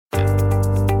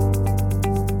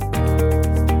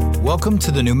Welcome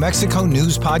to the New Mexico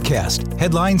News Podcast,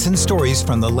 headlines and stories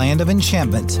from the land of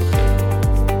enchantment.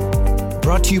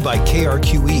 Brought to you by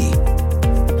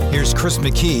KRQE. Here's Chris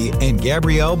McKee and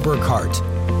Gabrielle Burkhart.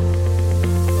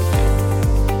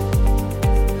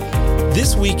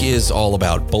 This week is all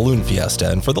about Balloon Fiesta,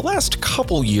 and for the last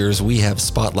couple years, we have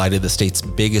spotlighted the state's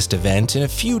biggest event in a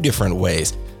few different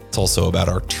ways. It's also about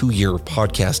our 2-year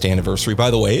podcast anniversary, by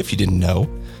the way, if you didn't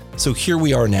know. So here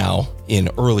we are now in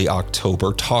early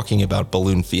October talking about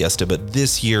Balloon Fiesta, but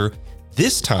this year,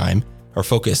 this time, our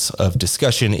focus of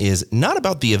discussion is not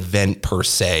about the event per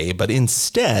se, but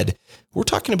instead, we're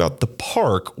talking about the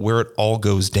park where it all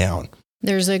goes down.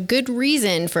 There's a good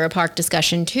reason for a park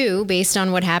discussion, too, based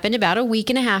on what happened about a week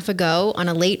and a half ago on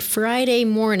a late Friday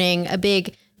morning, a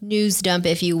big news dump,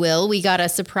 if you will. We got a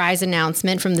surprise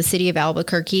announcement from the city of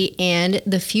Albuquerque and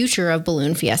the future of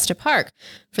Balloon Fiesta Park.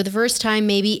 For the first time,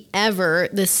 maybe ever,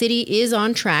 the city is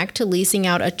on track to leasing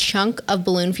out a chunk of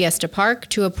Balloon Fiesta Park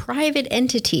to a private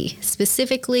entity,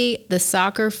 specifically the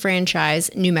soccer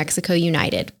franchise New Mexico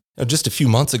United. Now, just a few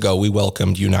months ago, we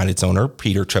welcomed United's owner,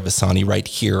 Peter Trevisani, right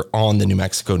here on the New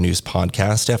Mexico News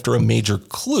Podcast after a major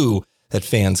clue that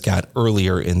fans got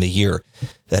earlier in the year.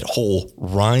 That whole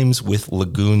rhymes with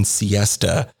Lagoon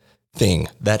Siesta thing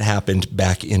that happened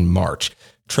back in March.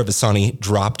 Trevisani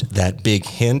dropped that big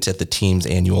hint at the team's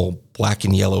annual Black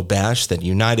and Yellow Bash that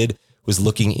United was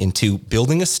looking into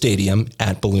building a stadium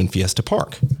at Balloon Fiesta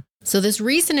Park. So this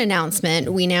recent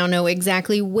announcement, we now know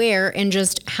exactly where and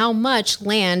just how much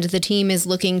land the team is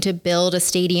looking to build a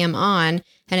stadium on.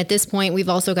 And at this point, we've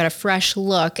also got a fresh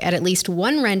look at least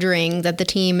one rendering that the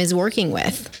team is working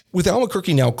with. With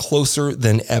Albuquerque now closer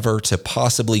than ever to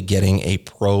possibly getting a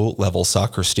pro-level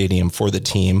soccer stadium for the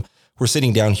team, we're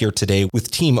sitting down here today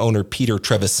with team owner Peter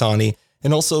Trevisani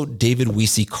and also David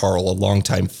Weesey-Carl, a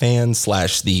longtime fan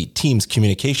 / the team's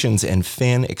communications and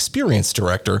fan experience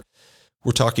director.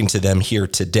 We're talking to them here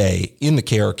today in the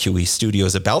KRQE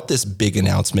studios about this big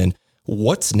announcement.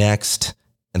 What's next?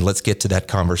 And let's get to that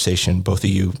conversation. Both of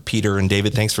you, Peter and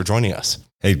David, thanks for joining us.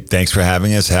 Hey, thanks for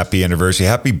having us. Happy anniversary.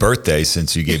 Happy birthday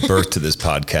since you gave birth to this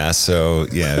podcast. So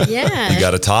yeah, you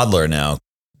got a toddler now.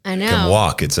 I know. Can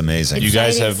walk. It's amazing. You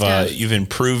guys have, you've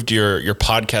improved your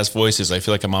podcast voices. I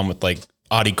feel like I'm on with like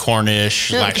Audie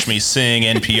Cornish, Lakshmi Singh,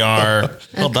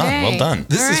 NPR. Well done.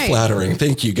 This is flattering.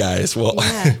 Thank you guys. Well,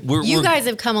 yeah. You guys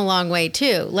have come a long way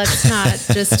too. Let's not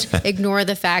just ignore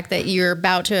the fact that you're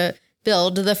about to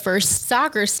build the first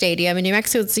soccer stadium in New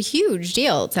Mexico. It's a huge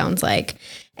deal, it sounds like.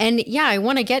 And yeah, I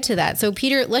want to get to that. So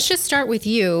Peter, let's just start with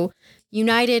you.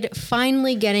 United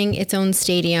finally getting its own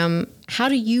stadium. How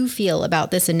do you feel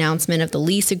about this announcement of the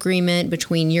lease agreement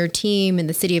between your team and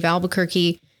the city of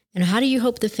Albuquerque? And how do you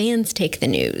hope the fans take the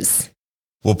news?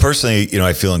 Well, personally,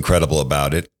 I feel incredible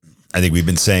about it. I think we've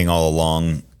been saying all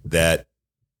along that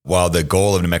while the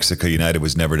goal of New Mexico United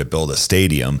was never to build a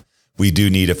stadium, we do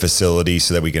need a facility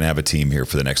so that we can have a team here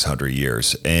for the next 100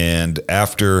 years. And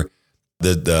after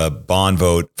the bond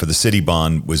vote for the city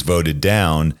bond was voted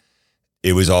down,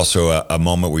 it was also a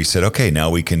moment where we said, okay, now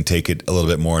we can take it a little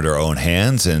bit more into our own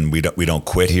hands, and we don't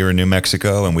quit here in New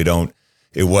Mexico, and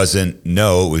it wasn't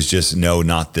no, it was just no,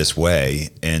 not this way.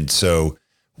 And so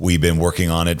we've been working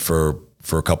on it for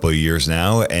a couple of years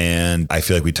now, and I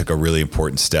feel like we took a really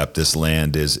important step. This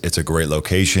land it's a great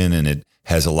location, and it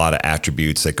has a lot of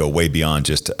attributes that go way beyond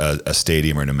just a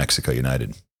stadium or New Mexico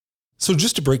United. So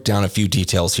just to break down a few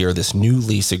details here, this new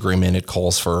lease agreement, it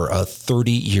calls for a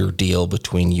 30-year deal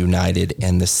between United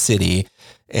and the city.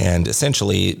 And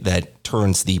essentially that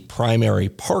turns the primary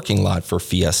parking lot for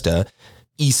Fiesta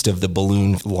east of the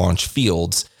balloon launch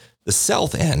fields. The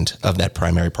south end of that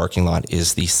primary parking lot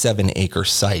is the 7-acre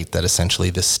site that essentially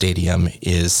the stadium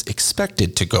is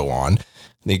expected to go on.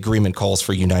 The agreement calls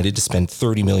for United to spend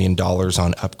 $30 million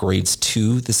on upgrades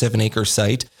to the 7-acre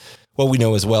site. Well, we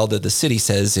know as well that the city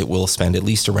says it will spend at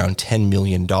least around $10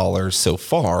 million so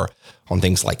far on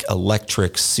things like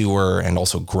electric, sewer, and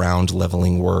also ground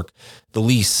leveling work. The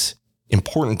lease,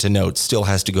 important to note, still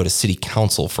has to go to city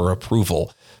council for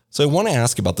approval. So I want to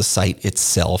ask about the site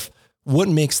itself. What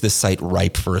makes this site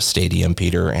ripe for a stadium,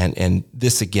 Peter? And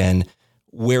this again,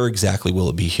 where exactly will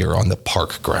it be here on the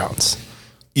park grounds?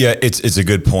 Yeah, it's a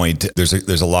good point.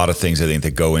 There's a lot of things I think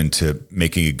that go into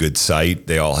making a good site.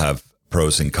 They all have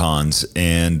pros and cons.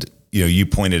 And you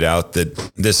pointed out that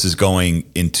this is going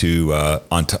into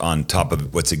on top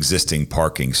of what's existing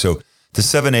parking. So the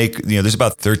 7-acre, there's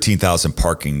about 13,000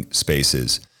 parking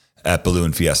spaces at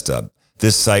Balloon Fiesta.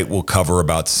 This site will cover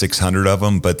about 600 of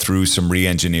them, but through some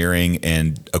re-engineering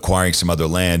and acquiring some other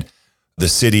land, the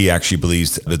city actually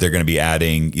believes that they're going to be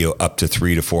adding, up to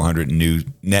 300 to 400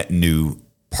 net new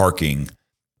parking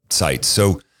sites.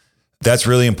 So that's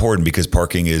really important because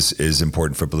parking is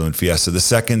important for Balloon Fiesta. The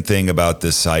second thing about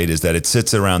this site is that it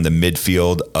sits around the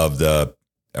midfield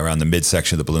around the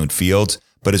midsection of the balloon fields,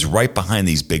 but it's right behind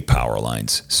these big power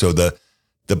lines. So the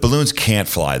balloons can't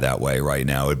fly that way right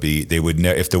now. If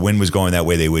the wind was going that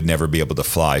way, they would never be able to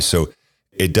fly. So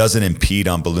it doesn't impede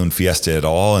on Balloon Fiesta at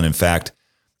all. And in fact,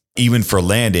 even for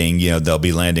landing, they'll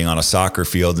be landing on a soccer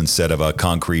field instead of a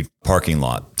concrete parking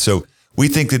lot. So we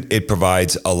think that it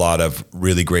provides a lot of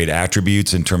really great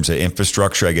attributes in terms of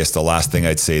infrastructure. I guess the last thing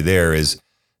I'd say there is,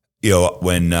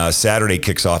 when Saturday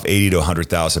kicks off, 80 to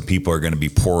 100,000 people are going to be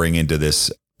pouring into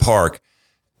this park.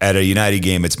 At a United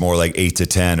game, it's more like 8 to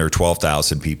 10 or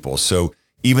 12,000 people. So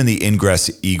even the ingress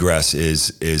egress is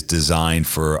designed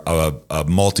for a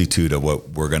multitude of what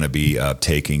we're going to be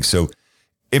taking. So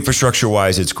infrastructure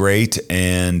wise, it's great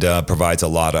and provides a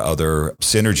lot of other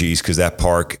synergies because that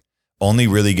park only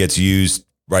really gets used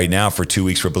right now for 2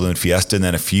 weeks for Balloon Fiesta, and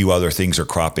then a few other things are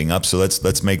cropping up. So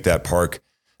let's make that park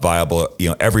viable,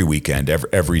 every weekend,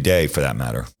 every day for that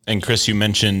matter. And Chris, you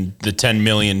mentioned the $10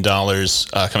 million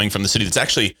coming from the city. That's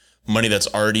actually money that's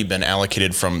already been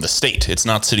allocated from the state. It's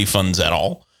not city funds at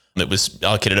all. It was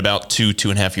allocated about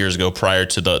 2.5 years ago prior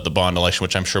to the bond election,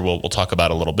 which I'm sure we'll talk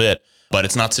about a little bit. But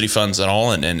it's not city funds at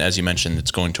all. And as you mentioned,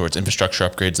 it's going towards infrastructure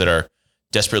upgrades that are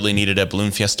desperately needed at Balloon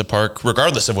Fiesta Park,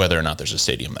 regardless of whether or not there's a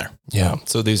stadium there. Yeah.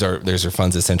 So these are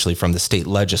funds essentially from the state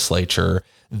legislature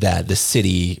that the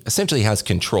city essentially has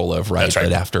control of, right? That's right.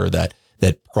 But after that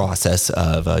process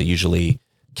of usually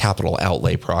capital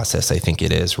outlay process, I think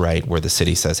it is, right? Where the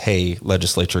city says, hey,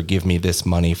 legislature, give me this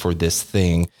money for this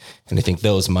thing. And I think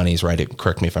those monies, right,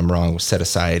 correct me if I'm wrong, was set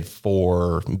aside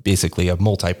for basically a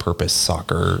multi-purpose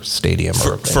soccer stadium.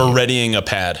 For readying a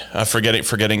pad, for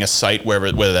getting a site,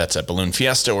 whether that's at Balloon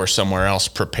Fiesta or somewhere else,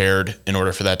 prepared in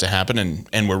order for that to happen.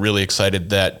 And we're really excited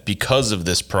that because of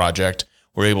this project,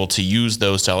 we're able to use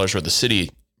those dollars, or the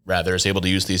city rather is able to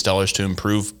use these dollars to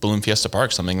improve Balloon Fiesta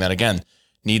Park, something that, again,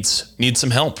 needs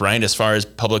some help, right? As far as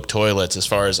public toilets, as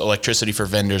far as electricity for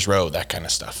Vendors Row, that kind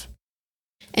of stuff.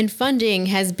 And funding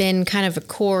has been kind of a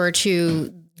core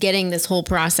to getting this whole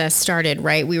process started,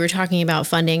 right? We were talking about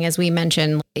funding, as we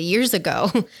mentioned years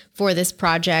ago for this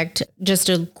project. Just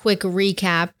a quick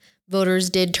recap, voters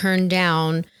did turn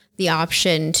down the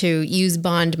option to use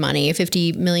bond money, a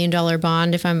 $50 million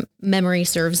bond, if memory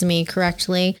serves me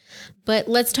correctly. But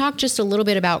let's talk just a little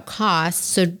bit about costs.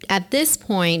 So at this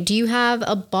point, do you have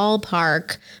a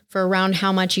ballpark for around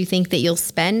how much you think that you'll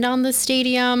spend on the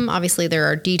stadium? Obviously, there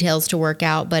are details to work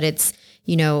out, but it's,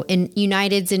 in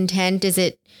United's intent, is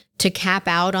it to cap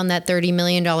out on that $30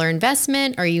 million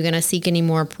investment? Are you going to seek any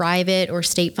more private or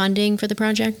state funding for the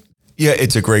project? Yeah,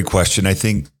 it's a great question. I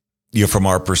think, from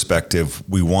our perspective,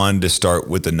 we wanted to start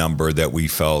with the number that we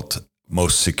felt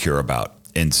most secure about.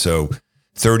 And so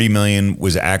 30 million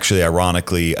was actually,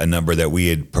 ironically, a number that we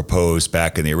had proposed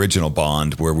back in the original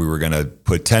bond, where we were going to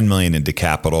put 10 million into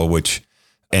capital,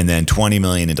 and then 20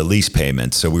 million into lease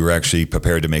payments. So we were actually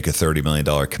prepared to make a $30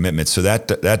 million commitment. So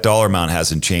that dollar amount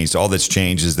hasn't changed. All that's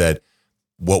changed is that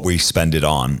what we spend it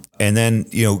on. And then,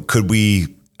 could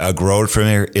we grow it from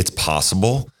there? It's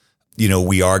possible.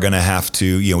 We are going to have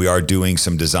to, we are doing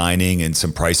some designing and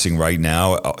some pricing right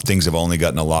now. Things have only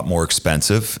gotten a lot more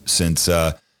expensive since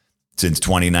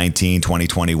 2019,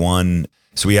 2021.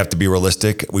 So we have to be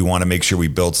realistic. We want to make sure we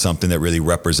build something that really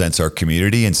represents our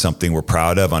community and something we're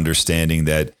proud of, understanding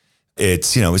that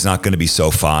it's not going to be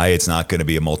SoFi. It's not going to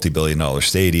be a multi-billion-dollar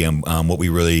stadium. What we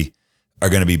really are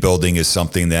going to be building is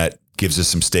something that gives us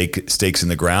some stakes in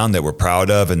the ground that we're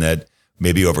proud of, and that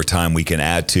maybe over time we can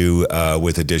add to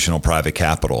with additional private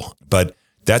capital. But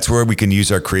that's where we can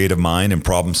use our creative mind and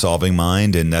problem-solving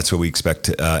mind, and that's what we expect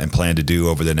and plan to do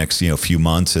over the next few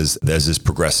months as this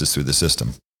progresses through the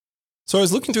system. So I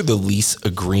was looking through the lease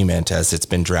agreement as it's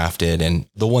been drafted, and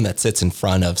the one that sits in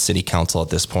front of City Council at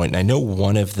this point. And I know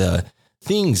one of the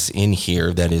things in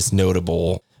here that is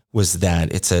notable was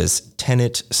that it says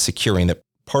tenant securing, that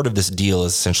part of this deal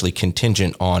is essentially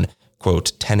contingent on,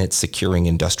 quote, tenant securing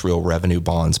industrial revenue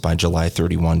bonds by July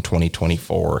 31,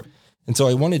 2024. And so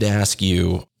I wanted to ask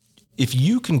you if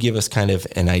you can give us kind of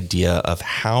an idea of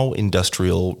how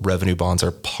industrial revenue bonds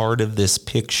are part of this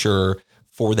picture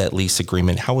for that lease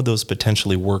agreement. How would those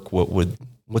potentially work?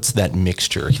 What's that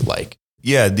mixture like?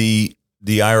 Yeah, the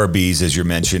IRBs, as you're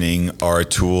mentioning, are a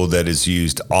tool that is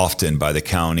used often by the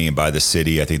county and by the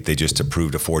city. I think they just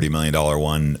approved a $40 million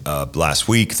one last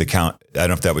week. I don't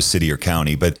know if that was city or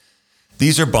county, but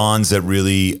these are bonds that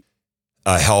really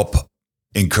help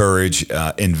encourage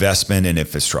investment in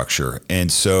infrastructure. And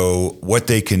so what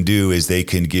they can do is they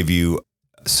can give you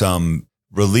some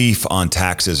relief on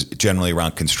taxes generally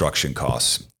around construction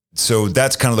costs. So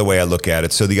that's kind of the way I look at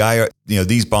it. So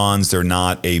these bonds, they're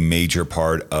not a major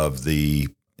part of the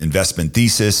investment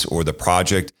thesis or the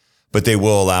project, but they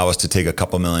will allow us to take a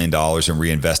couple $1 million and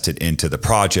reinvest it into the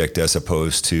project as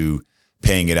opposed to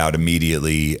paying it out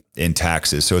immediately in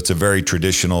taxes. So it's a very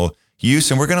traditional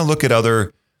use. And we're going to look at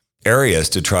other areas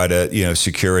to try to,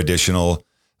 secure additional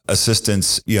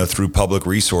assistance, through public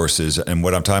resources. And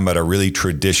what I'm talking about are really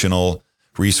traditional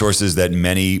resources that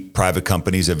many private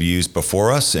companies have used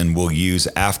before us and will use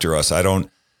after us. I don't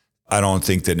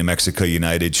think that New Mexico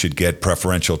United should get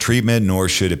preferential treatment, nor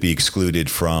should it be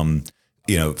excluded from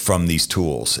these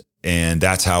tools. And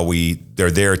that's how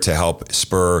they're there to help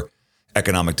spur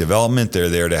economic development. They're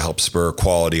there to help spur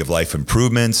quality of life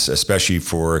improvements, especially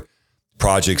for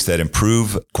projects that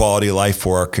improve quality of life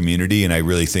for our community. And I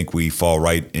really think we fall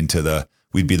right into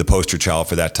we'd be the poster child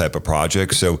for that type of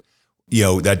project. So,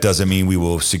 that doesn't mean we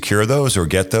will secure those or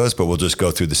get those, but we'll just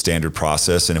go through the standard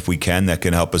process. And if we can, that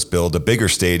can help us build a bigger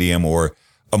stadium or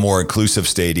a more inclusive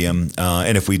stadium.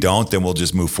 And if we don't, then we'll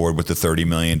just move forward with the $30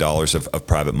 million of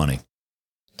private money.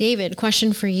 David,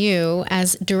 question for you.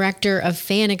 As director of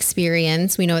fan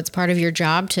experience, we know it's part of your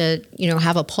job to,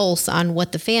 have a pulse on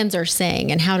what the fans are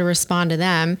saying and how to respond to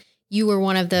them. You were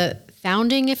one of the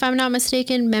founding, if I'm not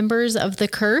mistaken, members of the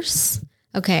Curse.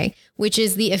 Okay. Which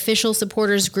is the official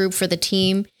supporters group for the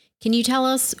team. Can you tell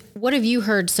us, what have you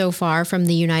heard so far from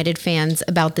the United fans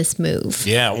about this move?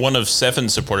 Yeah, one of 7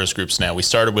 supporters groups now. We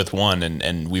started with 1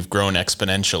 and we've grown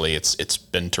exponentially. It's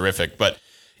been terrific. But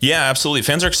yeah, absolutely.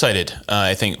 Fans are excited.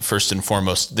 I think first and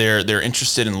foremost, they're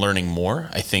interested in learning more.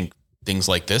 I think things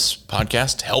like this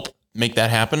podcast help make that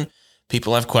happen.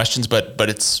 People have questions, but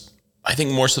it's, I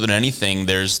think more so than anything,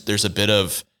 there's a bit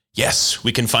of, yes,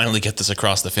 we can finally get this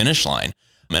across the finish line.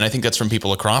 And I think that's from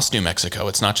people across New Mexico.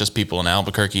 It's not just people in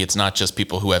Albuquerque. It's not just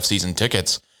people who have season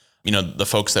tickets. The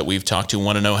folks that we've talked to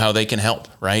want to know how they can help,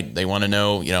 right? They want to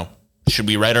know, should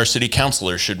we write our city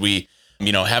councilor? Should we,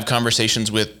 have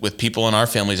conversations with people in our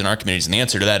families and our communities? And the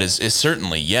answer to that is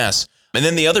certainly yes. And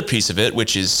then the other piece of it,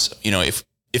 which is,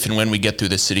 if and when we get through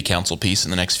this city council piece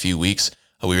in the next few weeks,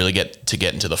 we really get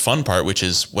into the fun part, which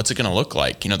is what's it going to look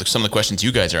like? Some of the questions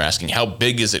you guys are asking, how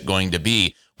big is it going to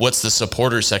be? What's the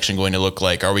supporters section going to look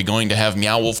like? Are we going to have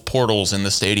Meow Wolf portals in the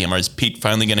stadium? Or is Pete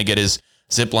finally going to get his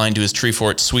zip line to his Tree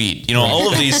Fort suite?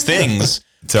 All of these things.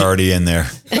 It's already in there.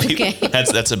 Okay.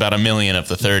 That's about 1 million of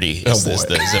the 30 is the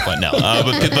zip line now.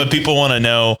 But people want to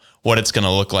know what it's going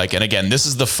to look like. And again, this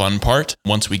is the fun part.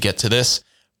 Once we get to this,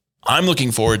 I'm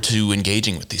looking forward to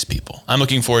engaging with these people. I'm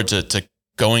looking forward to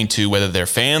going to, whether they're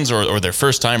fans or they're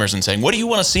first timers, and saying, what do you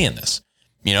want to see in this?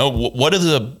 What do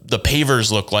the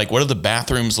pavers look like? What do the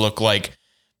bathrooms look like?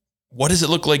 What does it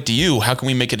look like to you? How can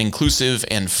we make it inclusive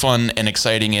and fun and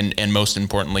exciting and most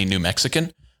importantly, New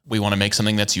Mexican? We want to make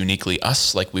something that's uniquely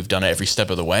us, like we've done it every step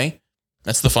of the way.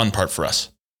 That's the fun part for us.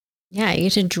 Yeah, you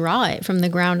get to draw it from the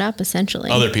ground up,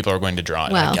 essentially. Other people are going to draw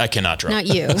it. Well, I cannot draw. Not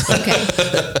you.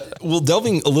 Okay. Well,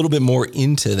 delving a little bit more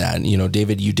into that,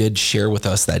 David, you did share with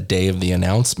us that day of the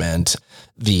announcement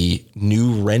the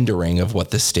new rendering of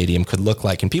what this stadium could look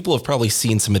like. And people have probably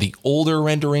seen some of the older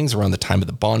renderings around the time of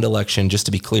the bond election. Just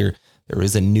to be clear, there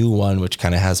is a new one which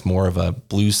kind of has more of a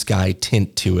blue sky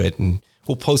tint to it. And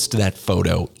we'll post that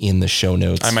photo in the show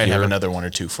notes. I might here. Have another one or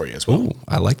two for you as well. Ooh,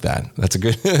 I like that. That's a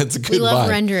good We love vibe.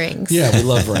 renderings. Yeah, we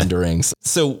love renderings.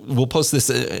 So we'll post this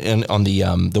on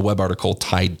the web article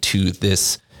tied to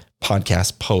this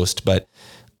podcast post. But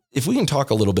if we can talk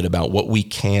a little bit about what we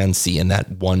can see in that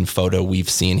one photo we've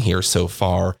seen here so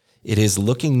far, it is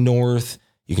looking north.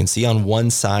 You can see on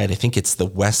one side, I think it's the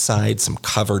west side, some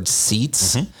covered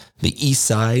seats. Mm-hmm. The east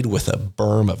side with a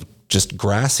berm of just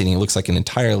grass seating. It looks like an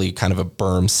entirely kind of a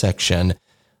berm section.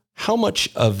 How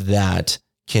much of that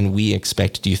can we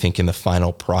expect, do you think, in the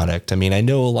final product? I mean, I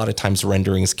know a lot of times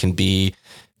renderings can be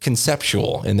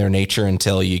conceptual in their nature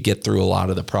until you get through a lot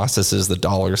of the processes, the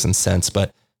dollars and cents,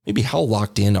 but maybe how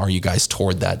locked in are you guys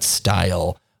toward that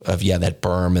style of, that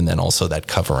berm and then also that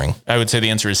covering? I would say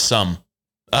the answer is some.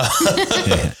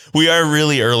 We are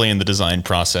really early in the design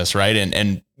process, right?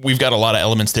 And we've got a lot of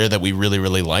elements there that we really,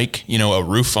 really like. A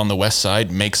roof on the west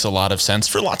side makes a lot of sense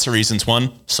for lots of reasons.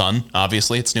 One, sun,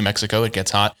 obviously, it's New Mexico, it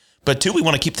gets hot. But two, we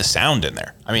want to keep the sound in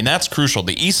there. I mean, that's crucial.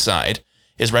 The east side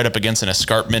is right up against an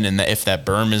escarpment, and if that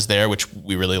berm is there, which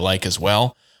we really like as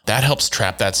well, that helps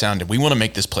trap that sound. And we want to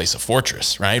make this place a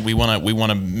fortress, right? We want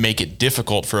to make it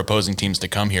difficult for opposing teams to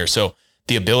come here. So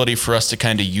the ability for us to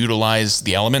kind of utilize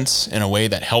the elements in a way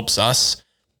that helps us,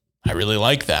 I really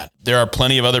like that. There are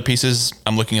plenty of other pieces.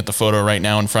 I'm looking at the photo right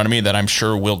now in front of me that I'm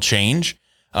sure will change.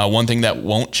 One thing that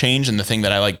won't change, and the thing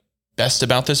that I like best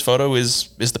about this photo is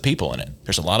the people in it.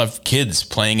 There's a lot of kids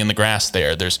playing in the grass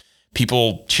there. There's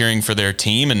people cheering for their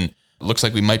team, and it looks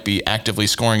like we might be actively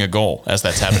scoring a goal as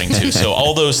that's happening too. So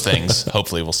all those things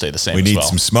hopefully will stay the same. We need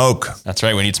some smoke. That's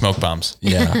right. We need smoke bombs.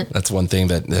 Yeah, that's one thing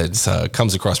that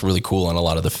comes across really cool in a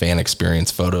lot of the fan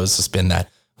experience photos. Has been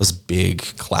those big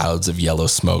clouds of yellow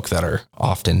smoke that are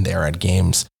often there at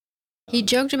games. He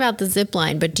joked about the zip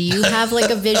line, but do you have like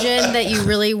a vision that you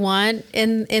really want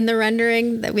in the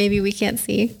rendering that maybe we can't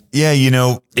see? Yeah,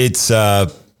 it's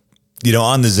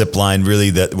on the zip line,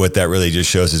 really what that really just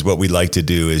shows is what we like to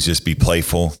do is just be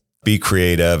playful, be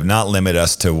creative, not limit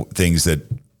us to things that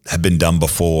have been done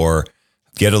before,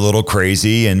 get a little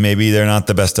crazy, and maybe they're not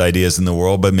the best ideas in the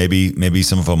world, but maybe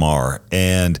some of them are.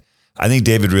 And I think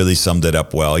David really summed it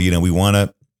up well.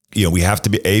 We have to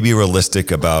be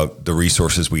realistic about the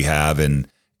resources we have and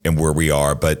where we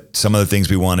are. But some of the things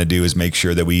we want to do is make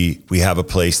sure that we have a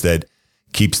place that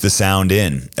keeps the sound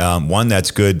in. One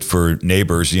that's good for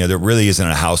neighbors. There really isn't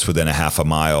a house within a half a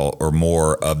mile or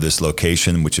more of this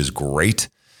location, which is great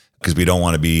because we don't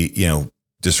want to be,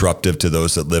 disruptive to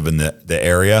those that live in the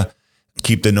area.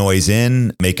 Keep the noise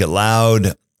in, make it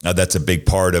loud. That's a big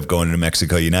part of going to New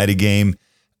Mexico United game.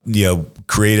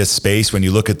 Create a space. When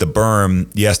you look at the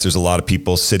berm, yes, there's a lot of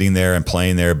people sitting there and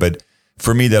playing there, but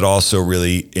for me, that also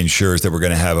really ensures that we're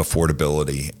going to have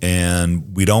affordability.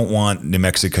 And we don't want New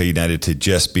Mexico United to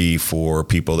just be for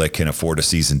people that can afford a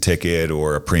season ticket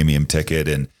or a premium ticket.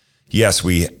 And yes,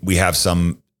 we have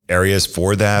some areas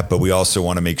for that, but we also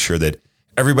want to make sure that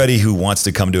everybody who wants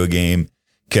to come to a game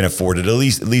can afford it at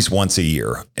least once a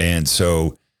year. And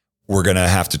so we're going to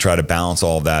have to try to balance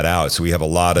all of that out. So we have a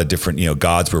lot of different,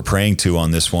 gods we're praying to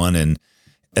on this one. And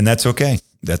that's okay.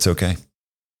 That's okay.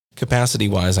 Capacity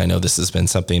wise, I know this has been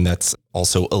something that's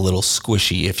also a little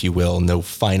squishy, if you will. No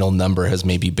final number has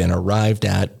maybe been arrived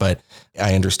at, but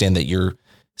I understand that you're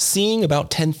seeing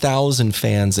about 10,000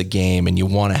 fans a game and you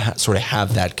want to sort of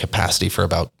have that capacity for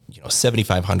about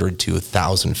 7,500 to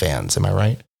 1,000 fans. Am I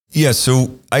right? Yeah.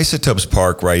 So Isotopes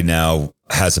Park right now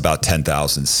has about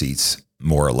 10,000 seats,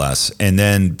 more or less. And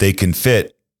then they can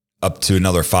fit up to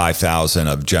another 5,000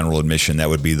 of general admission. That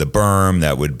would be the berm.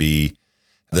 That would be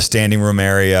the standing room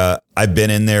area. I've been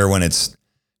in there when it's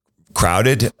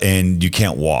crowded and you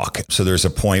can't walk. So there's a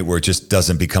point where it just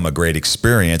doesn't become a great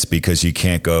experience because you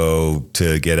can't go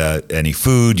to get any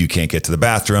food. You can't get to the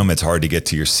bathroom. It's hard to get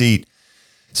to your seat.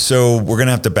 So we're going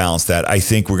to have to balance that. I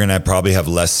think we're going to probably have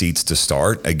less seats to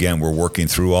start. Again, we're working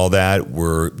through all that.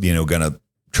 We're, going to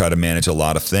try to manage a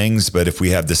lot of things. But if we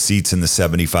have the seats in the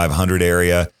 7,500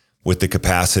 area with the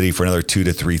capacity for another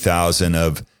 2,000 to 3,000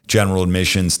 of general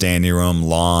admission, standing room,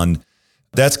 lawn,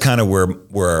 that's kind of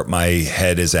where my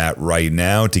head is at right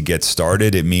now to get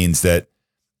started. It means that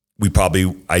we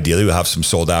probably ideally will have some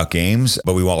sold out games,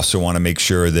 but we also want to make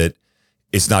sure that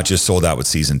it's not just sold out with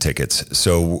season tickets.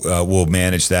 So we'll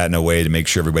manage that in a way to make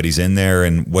sure everybody's in there.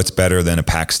 And what's better than a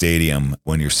packed stadium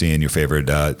when you're seeing your favorite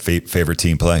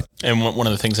team play? And one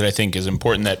of the things that I think is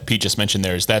important that Pete just mentioned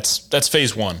there is that's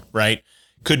phase one, right?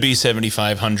 Could be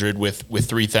 7,500 with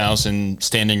 3,000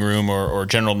 standing room or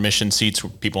general admission seats,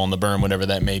 people on the berm, whatever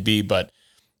that may be. But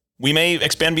we may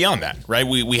expand beyond that, right?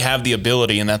 We have the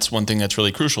ability, and that's one thing that's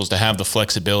really crucial, is to have the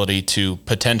flexibility to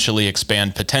potentially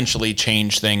expand, potentially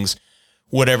change things,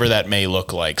 whatever that may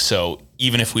look like. So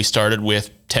even if we started with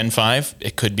 10.5,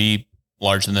 it could be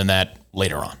larger than that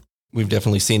later on. We've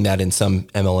definitely seen that in some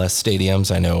MLS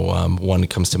stadiums. I know one that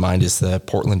comes to mind is the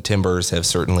Portland Timbers have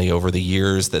certainly over the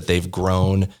years that they've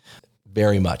grown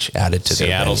very much added to their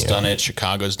venue. Seattle's done it.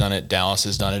 Chicago's done it. Dallas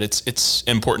has done it. It's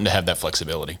important to have that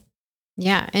flexibility.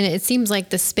 Yeah. And it seems like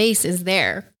the space is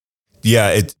there.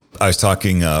 Yeah. I was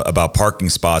talking about parking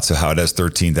spots, so how it has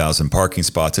 13,000 parking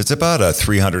spots. It's about a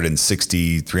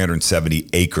 370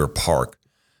 acre park.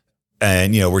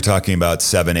 And, we're talking about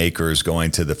 7 acres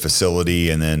going to the facility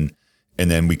and then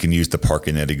we can use the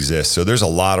parking that exists. So there's a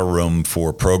lot of room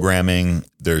for programming.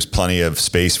 There's plenty of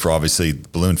space for obviously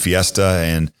Balloon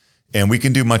Fiesta and we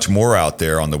can do much more out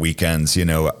there on the weekends.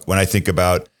 When I think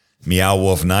about Meow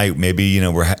Wolf Night, maybe,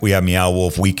 we have Meow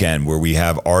Wolf Weekend where we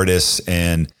have artists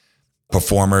and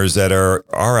performers that are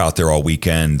out there all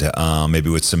weekend, maybe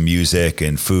with some music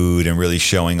and food and really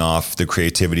showing off the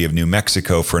creativity of New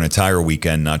Mexico for an entire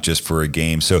weekend, not just for a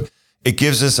game. So it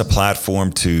gives us a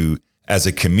platform to, as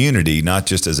a community, not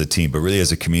just as a team, but really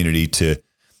as a community to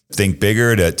think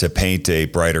bigger, to paint a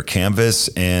brighter canvas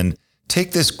and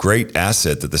take this great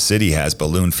asset that the city has,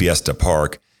 Balloon Fiesta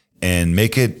Park, and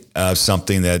make it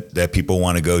something that people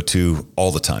want to go to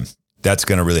all the time. That's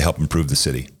going to really help improve the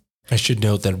city. I should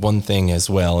note that one thing as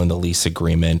well in the lease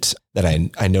agreement that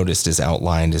I noticed is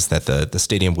outlined is that the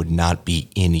stadium would not be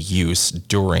in use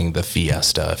during the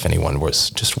Fiesta, if anyone was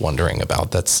just wondering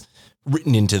about. That's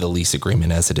written into the lease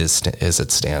agreement as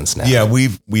it stands now. Yeah,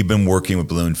 we've been working with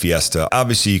Balloon Fiesta.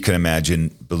 Obviously, you can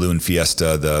imagine Balloon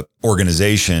Fiesta, the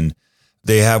organization,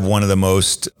 they have one of the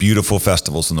most beautiful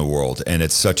festivals in the world. And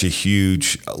it's such a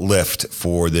huge lift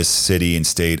for this city and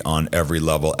state on every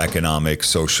level, economic,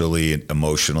 socially, and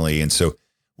emotionally. And so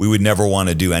we would never want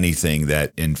to do anything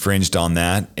that infringed on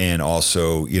that and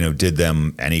also, did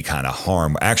them any kind of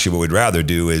harm. Actually, what we'd rather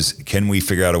do is, can we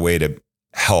figure out a way to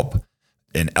help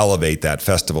and elevate that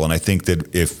festival? And I think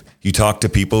that if you talk to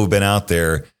people who've been out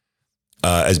there,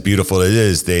 as beautiful as it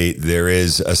is, there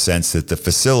is a sense that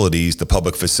the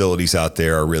public facilities out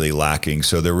there are really lacking.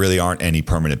 So there really aren't any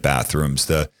permanent bathrooms.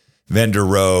 The vendor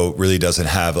row really doesn't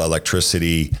have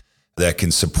electricity that can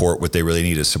support what they really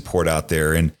need to support out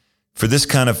there. And for this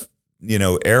kind of,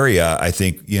 area, I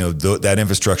think, that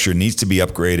infrastructure needs to be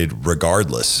upgraded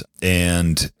regardless.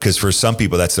 And because for some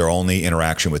people, that's their only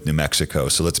interaction with New Mexico.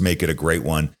 So let's make it a great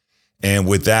one. And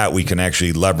with that, we can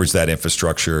actually leverage that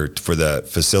infrastructure for the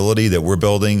facility that we're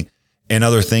building and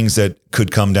other things that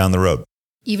could come down the road.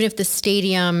 Even if the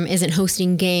stadium isn't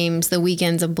hosting games the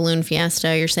weekends of Balloon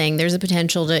Fiesta, you're saying there's a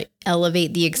potential to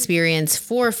elevate the experience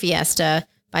for Fiesta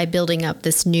by building up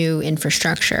this new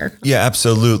infrastructure. Yeah,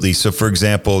 absolutely. So for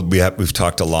example, we've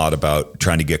talked a lot about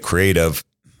trying to get creative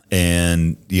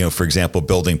and, for example,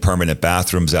 building permanent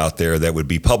bathrooms out there that would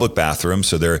be public bathrooms.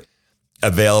 So they're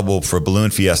available for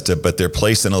Balloon Fiesta, but they're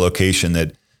placed in a location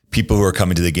that people who are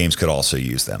coming to the games could also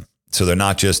use them. So they're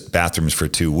not just bathrooms for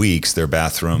 2 weeks, they're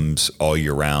bathrooms all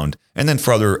year round. And then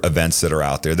for other events that are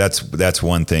out there, that's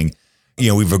one thing.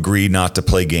 We've agreed not to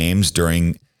play games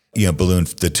during,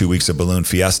 the 2 weeks of Balloon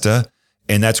Fiesta.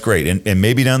 And that's great. And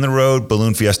maybe down the road,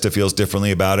 Balloon Fiesta feels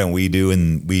differently about it and we do,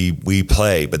 and we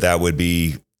play, but that would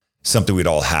be something we'd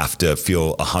all have to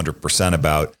feel 100%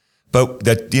 about. But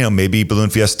that, maybe Balloon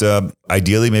Fiesta,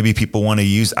 ideally, maybe people want to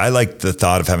use, I like the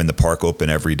thought of having the park open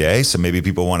every day. So maybe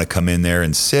people want to come in there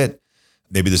and sit.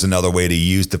 Maybe there's another way to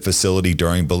use the facility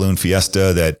during Balloon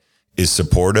Fiesta that is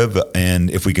supportive. And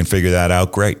if we can figure that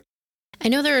out, great. I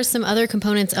know there are some other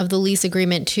components of the lease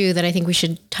agreement too that I think we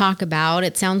should talk about.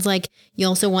 It sounds like you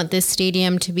also want this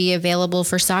stadium to be available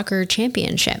for soccer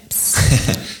championships.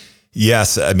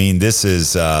 Yes. I mean, this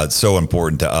is so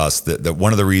important to us that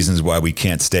one of the reasons why we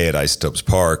can't stay at Isotopes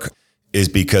Park is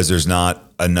because there's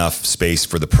not enough space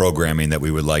for the programming that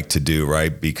we would like to do,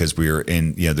 right? Because we're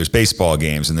in, there's baseball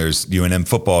games and there's UNM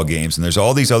football games and there's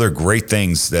all these other great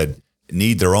things that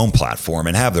need their own platform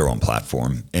and have their own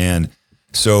platform. And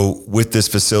so with this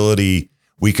facility,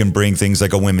 we can bring things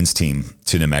like a women's team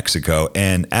to New Mexico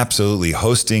and absolutely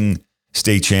hosting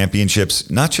state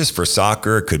championships, not just for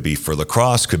soccer, it could be for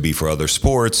lacrosse, could be for other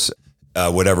sports,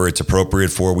 whatever it's appropriate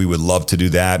for. We would love to do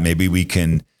that. Maybe we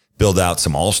can build out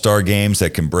some all-star games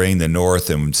that can bring the North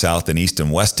and South and East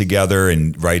and West together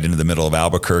and right into the middle of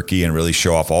Albuquerque and really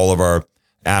show off all of our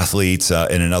athletes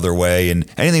in another way. And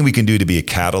anything we can do to be a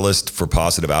catalyst for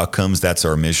positive outcomes, that's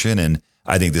our mission. And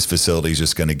I think this facility is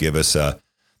just going to give us a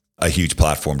huge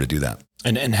platform to do that.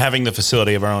 And having the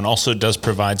facility of our own also does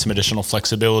provide some additional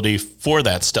flexibility for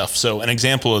that stuff. So an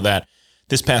example of that,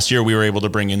 this past year, we were able to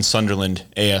bring in Sunderland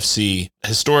AFC, a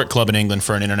historic club in England,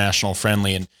 for an international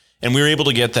friendly. And we were able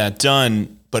to get that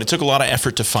done, but it took a lot of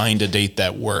effort to find a date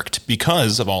that worked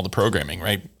because of all the programming,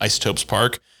 right? Isotopes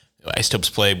Park,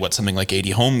 Isotopes play something like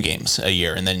 80 home games a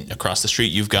year. And then across the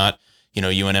street, you've got,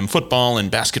 UNM football and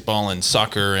basketball and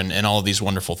soccer and all of these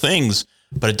wonderful things,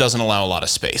 but it doesn't allow a lot of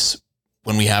space.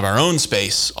 When we have our own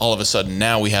space, all of a sudden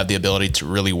now we have the ability to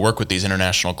really work with these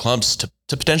international clubs to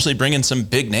potentially bring in some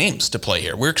big names to play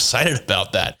here. We're excited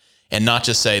about that and not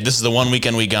just say, this is the one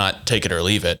weekend we got, take it or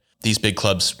leave it. These big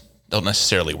clubs don't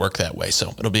necessarily work that way. So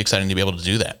it'll be exciting to be able to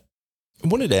do that. I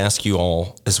wanted to ask you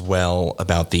all as well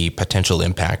about the potential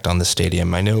impact on the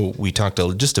stadium. I know we talked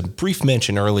just a brief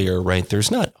mention earlier, right?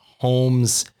 There's not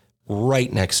homes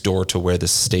right next door to where the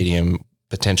stadium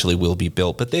potentially will be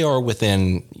built, but they are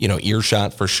within,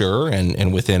 earshot for sure.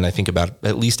 And within, I think, about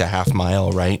at least a half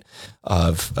mile, right,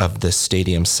 of the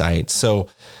stadium site. So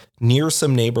near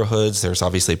some neighborhoods, there's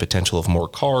obviously potential of more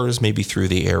cars, maybe through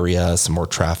the area, some more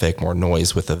traffic, more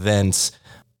noise with events.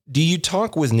 Do you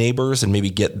talk with neighbors and maybe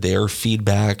get their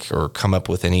feedback or come up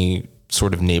with any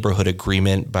sort of neighborhood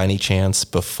agreement by any chance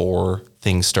before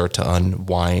things start to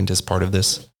unwind as part of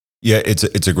this? Yeah,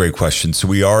 it's a great question. So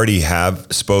we already have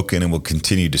spoken and will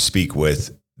continue to speak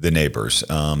with the neighbors.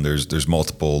 There's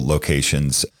multiple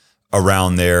locations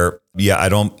around there. Yeah, I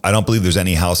don't believe there's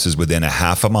any houses within a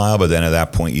half a mile, but then at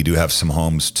that point you do have some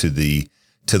homes to the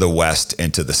west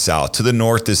and to the south. To the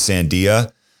north is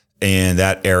Sandia, and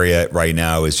that area right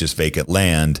now is just vacant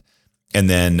land. And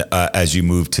then as you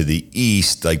move to the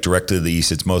east, like directly to the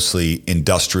east, it's mostly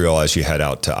industrial as you head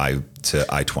out to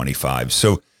I-25.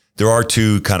 So there are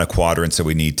two kind of quadrants that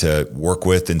we need to work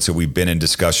with. And so we've been in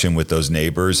discussion with those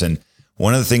neighbors. And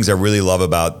one of the things I really love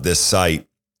about this site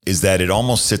is that it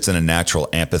almost sits in a natural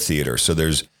amphitheater. So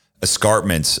there's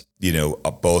escarpments,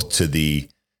 both to the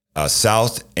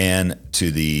south and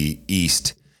to the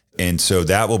east. And so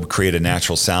that will create a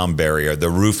natural sound barrier. The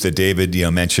roof that David,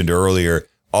 mentioned earlier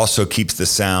also keeps the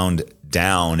sound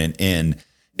down and in.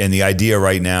 And the idea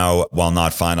right now, while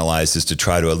not finalized, is to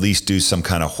try to at least do some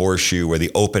kind of horseshoe where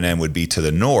the open end would be to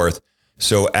the north.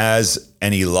 So as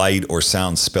any light or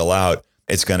sound spill out,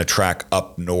 it's going to track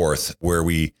up north where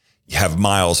we have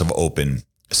miles of open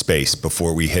space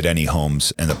before we hit any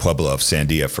homes in the Pueblo of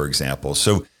Sandia, for example.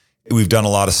 So we've done a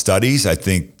lot of studies. I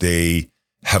think they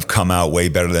have come out way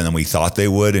better than we thought they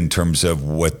would in terms of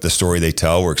what the story they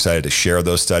tell. We're excited to share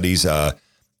those studies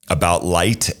about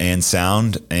light and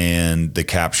sound and the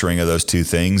capturing of those two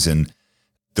things. And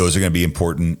those are going to be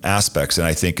important aspects. And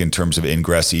I think in terms of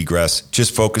ingress, egress,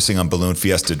 just focusing on Balloon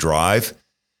Fiesta Drive,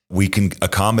 we can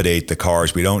accommodate the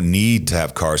cars. We don't need to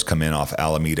have cars come in off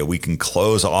Alameda. We can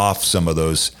close off some of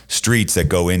those streets that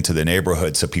go into the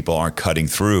neighborhood so people aren't cutting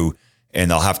through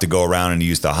and they'll have to go around and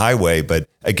use the highway. But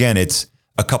again, it's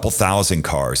a couple thousand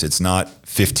cars. It's not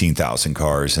 15,000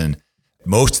 cars. And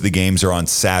most of the games are on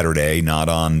Saturday, not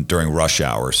on during rush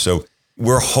hour. So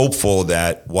we're hopeful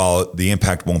that while the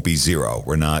impact won't be zero,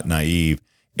 we're not naive,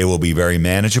 it will be very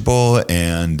manageable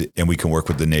and we can work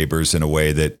with the neighbors in a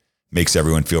way that makes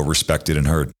everyone feel respected and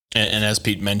heard. And as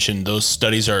Pete mentioned, those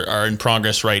studies are in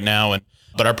progress right now.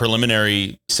 But our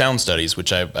preliminary sound studies,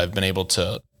 which I've been able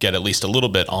to get at least a little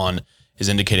bit on, is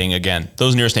indicating, again,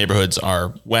 those nearest neighborhoods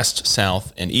are west,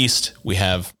 south, and east. We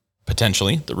have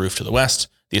potentially the roof to the west,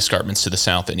 the escarpments to the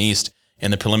south and east.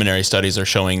 And the preliminary studies are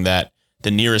showing that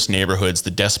the nearest neighborhoods,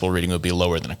 the decibel reading would be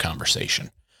lower than a conversation.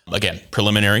 Again,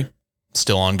 preliminary,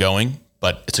 still ongoing,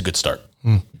 but it's a good start.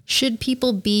 Should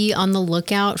people be on the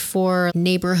lookout for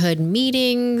neighborhood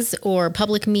meetings or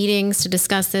public meetings to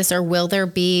discuss this, or will there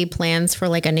be plans for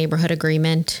like a neighborhood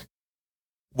agreement?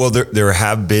 Well, there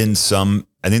have been some,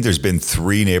 I think there's been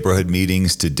 3 neighborhood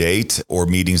meetings to date, or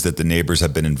meetings that the neighbors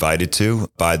have been invited to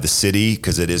by the city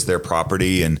because it is their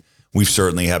property. And we've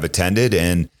certainly have attended.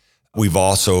 And we've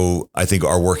also, I think,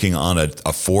 are working on a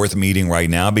 4th meeting right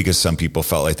now because some people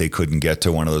felt like they couldn't get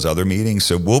to one of those other meetings.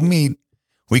 So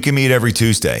we can meet every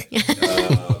Tuesday,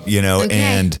 okay.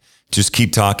 And just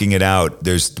keep talking it out.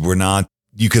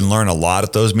 You can learn a lot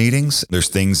at those meetings. There's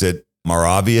things that are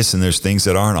obvious and there's things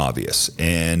that aren't obvious.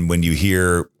 And when you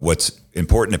hear what's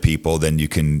important to people, then we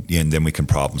can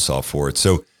problem solve for it.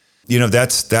 So,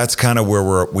 that's kind of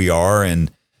where we are.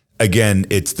 And again,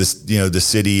 it's this, the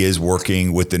city is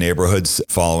working with the neighborhoods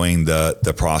following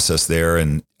the process there.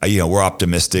 And, we're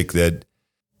optimistic that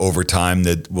over time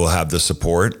that we'll have the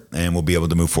support and we'll be able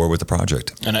to move forward with the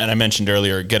project. And I mentioned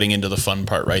earlier, getting into the fun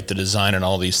part, right? The design and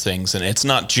all these things. And it's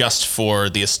not just for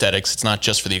the aesthetics. It's not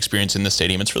just for the experience in the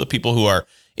stadium. It's for the people who are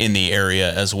in the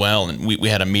area as well. And we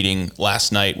had a meeting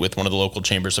last night with one of the local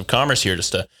chambers of commerce here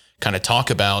just to kind of talk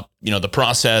about, the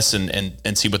process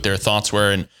and see what their thoughts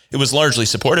were. And it was largely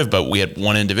supportive, but we had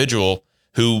one individual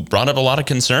who brought up a lot of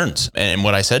concerns. And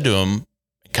what I said to him,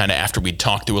 kind of after we'd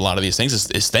talked through a lot of these things,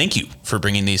 is thank you for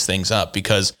bringing these things up,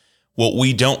 because what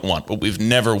we don't want, what we've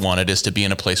never wanted, is to be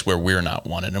in a place where we're not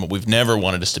wanted. And what we've never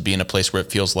wanted is to be in a place where it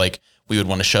feels like we would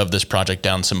want to shove this project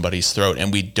down somebody's throat.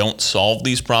 And we don't solve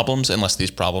these problems unless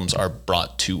these problems are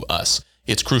brought to us.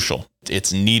 It's crucial.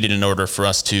 It's needed in order for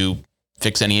us to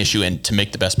fix any issue and to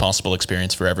make the best possible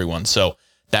experience for everyone. So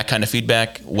that kind of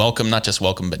feedback, welcome, not just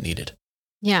welcome, but needed.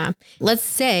 Yeah. Let's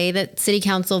say that City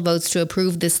Council votes to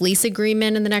approve this lease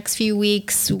agreement in the next few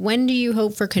weeks. When do you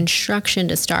hope for construction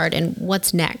to start, and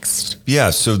what's next? Yeah.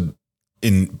 So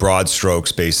in broad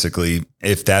strokes, basically,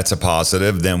 if that's a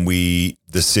positive, then the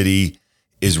city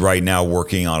is right now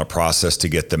working on a process to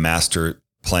get the master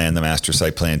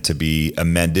site plan to be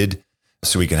amended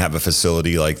so we can have a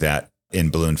facility like that in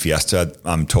Balloon Fiesta.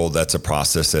 I'm told that's a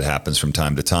process that happens from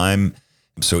time to time.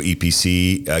 So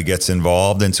EPC gets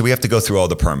involved. And so we have to go through all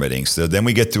the permitting. So then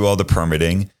we get through all the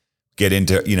permitting, get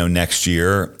into, next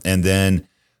year. And then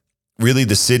really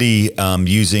the city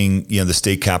using, the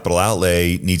state capital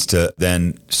outlay needs to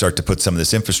then start to put some of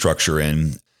this infrastructure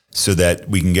in so that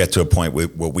we can get to a point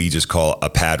with what we just call a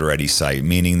pad ready site,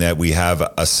 meaning that we have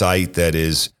a site that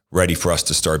is ready for us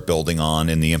to start building on,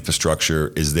 and the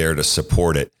infrastructure is there to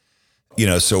support it.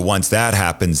 So once that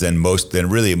happens, then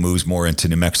really it moves more into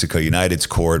New Mexico United's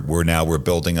court, where now we're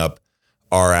building up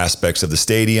our aspects of the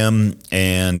stadium.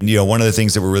 And, one of the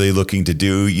things that we're really looking to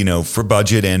do, for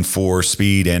budget and for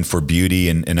speed and for beauty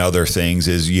and other things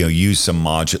is, use some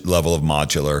level of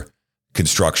modular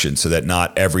construction so that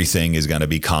not everything is going to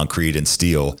be concrete and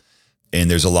steel. And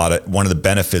there's one of the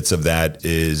benefits of that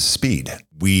is speed.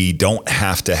 We don't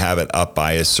have to have it up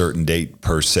by a certain date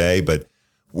per se, but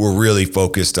we're really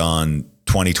focused on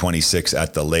 2026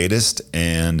 at the latest.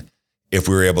 And if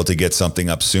we were able to get something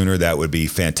up sooner, that would be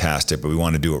fantastic. But we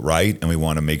want to do it right, and we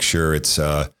want to make sure it's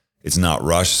not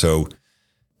rushed. So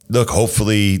look,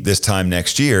 hopefully this time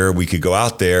next year, we could go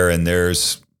out there and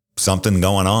there's something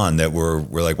going on that we're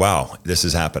like, wow, this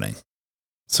is happening.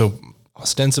 So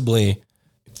ostensibly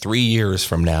 3 years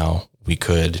from now, we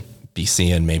could be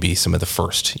seeing maybe some of the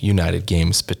first United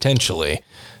games potentially,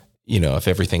 if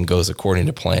everything goes according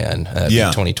to plan,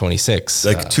 2026.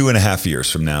 Like 2.5 years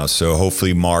from now. So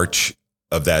hopefully March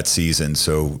of that season.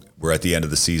 So we're at the end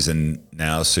of the season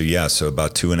now. So so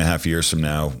about 2.5 years from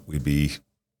now, we'd be,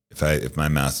 if my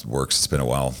math works, it's been a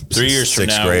while. 3 years from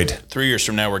now, sixth grade. 3 years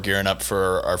from now, we're gearing up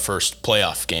for our first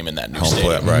playoff game in that new home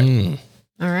stadium. playoff, right?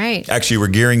 All right. Actually, we're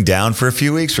gearing down for a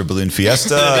few weeks for Balloon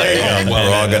Fiesta.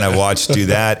 We're all going to do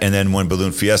that. And then when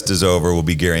Balloon Fiesta is over, we'll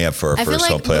be gearing up for our first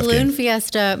home playoff Balloon game.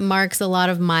 Fiesta marks a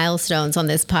lot of milestones on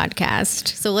this podcast.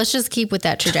 So let's just keep with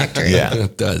that trajectory. Yeah,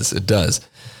 it does. It does.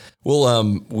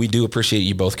 Well, we do appreciate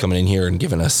you both coming in here and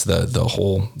giving us the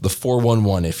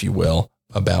 411, if you will,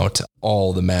 about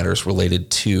all the matters related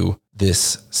to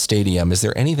this stadium. Is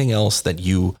there anything else that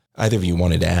either of you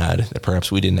wanted to add that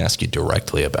perhaps we didn't ask you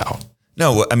directly about?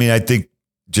 No, I mean, I think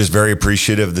just very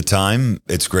appreciative of the time.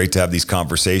 It's great to have these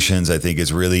conversations. I think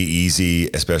it's really easy,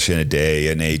 especially in a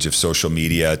day and age of social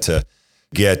media, to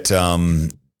get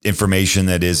information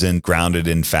that isn't grounded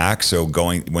in facts. So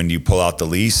when you pull out the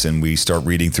lease and we start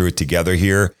reading through it together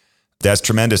here, that's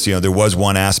tremendous. There was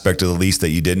one aspect of the lease that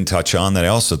you didn't touch on that I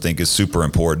also think is super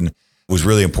important. It was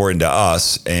really important to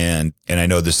us. And I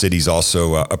know the city's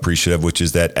also appreciative, which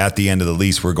is that at the end of the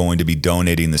lease, we're going to be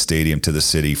donating the stadium to the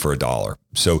city for $1.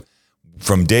 So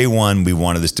from day one, we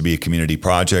wanted this to be a community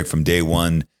project. From day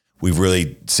one, we've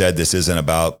really said this isn't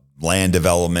about land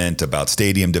development, about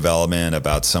stadium development,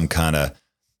 about some kind of,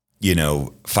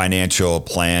 financial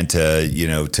plan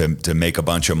to make a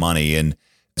bunch of money. And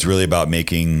it's really about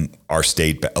making our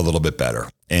state a little bit better.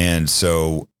 And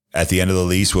so at the end of the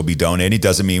lease, we'll be donating. It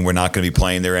doesn't mean we're not going to be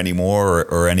playing there anymore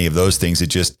or any of those things. It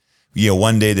just,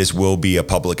 one day this will be a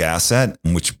public asset,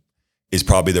 which is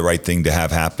probably the right thing to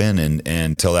have happen. And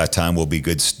until that time, we'll be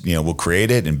good, we'll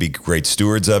create it and be great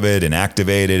stewards of it and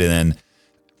activate it. And then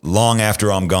long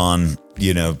after I'm gone,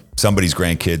 somebody's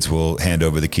grandkids will hand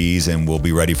over the keys and we'll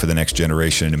be ready for the next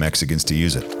generation of New Mexicans to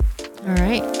use it. All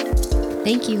right.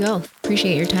 Thank you both.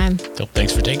 Appreciate your time. So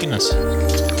thanks for taking us.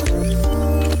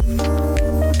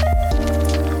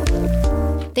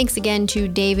 Thanks again to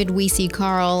David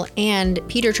Weesey-Carl and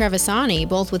Peter Trevisani,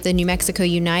 both with the New Mexico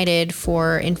United,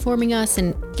 for informing us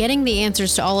and getting the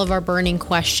answers to all of our burning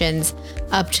questions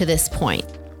up to this point.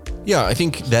 Yeah, I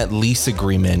think that lease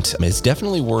agreement is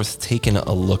definitely worth taking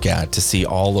a look at to see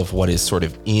all of what is sort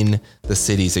of in the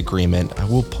city's agreement. I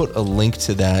will put a link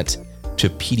to that, to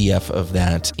PDF of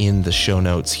that in the show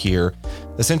notes here.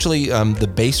 Essentially,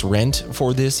 the base rent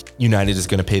for this, United is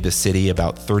going to pay the city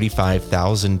about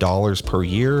 $35,000 per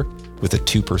year with a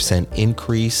 2%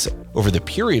 increase over the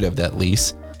period of that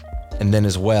lease. And then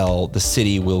as well, the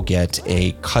city will get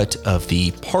a cut of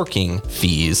the parking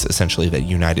fees, essentially, that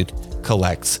United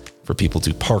collects for people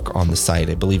to park on the site.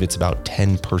 I believe it's about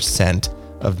 10%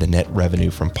 of the net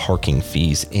revenue from parking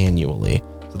fees annually.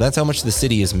 So that's how much the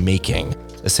city is making,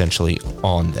 essentially,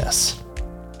 on this.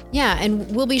 Yeah, and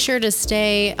we'll be sure to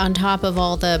stay on top of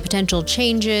all the potential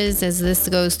changes as this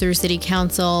goes through City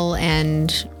Council.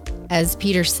 And as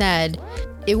Peter said,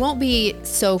 it won't be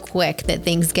so quick that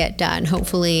things get done.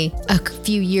 Hopefully a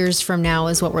few years from now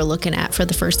is what we're looking at for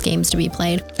the first games to be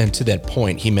played. And to that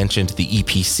point, he mentioned the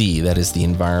EPC, that is the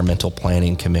Environmental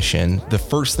Planning Commission. The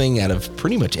first thing out of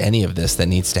pretty much any of this that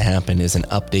needs to happen is an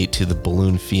update to the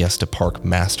Balloon Fiesta Park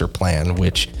Master Plan,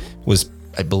 which was,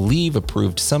 I believe,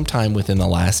 approved sometime within the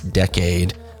last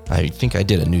decade. I think I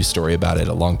did a news story about it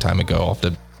a long time ago. I'll have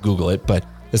to Google it, but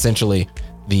essentially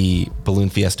the Balloon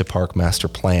Fiesta Park Master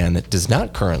Plan does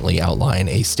not currently outline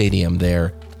a stadium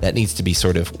there. That needs to be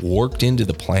sort of worked into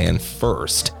the plan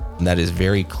first. And that is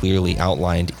very clearly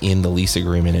outlined in the lease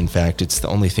agreement. In fact, it's the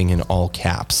only thing in all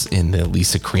caps in the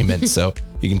lease agreement. So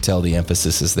you can tell the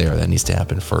emphasis is there. That needs to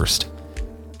happen first.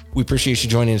 We appreciate you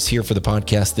joining us here for the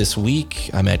podcast this week.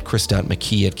 I'm at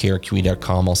chris.mckee at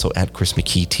krqe.com, also at Chris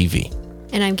McKee TV.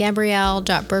 And I'm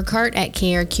Gabrielle.Burkhart at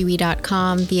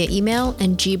krqe.com via email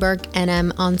and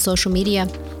gburknm on social media.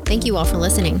 Thank you all for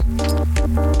listening.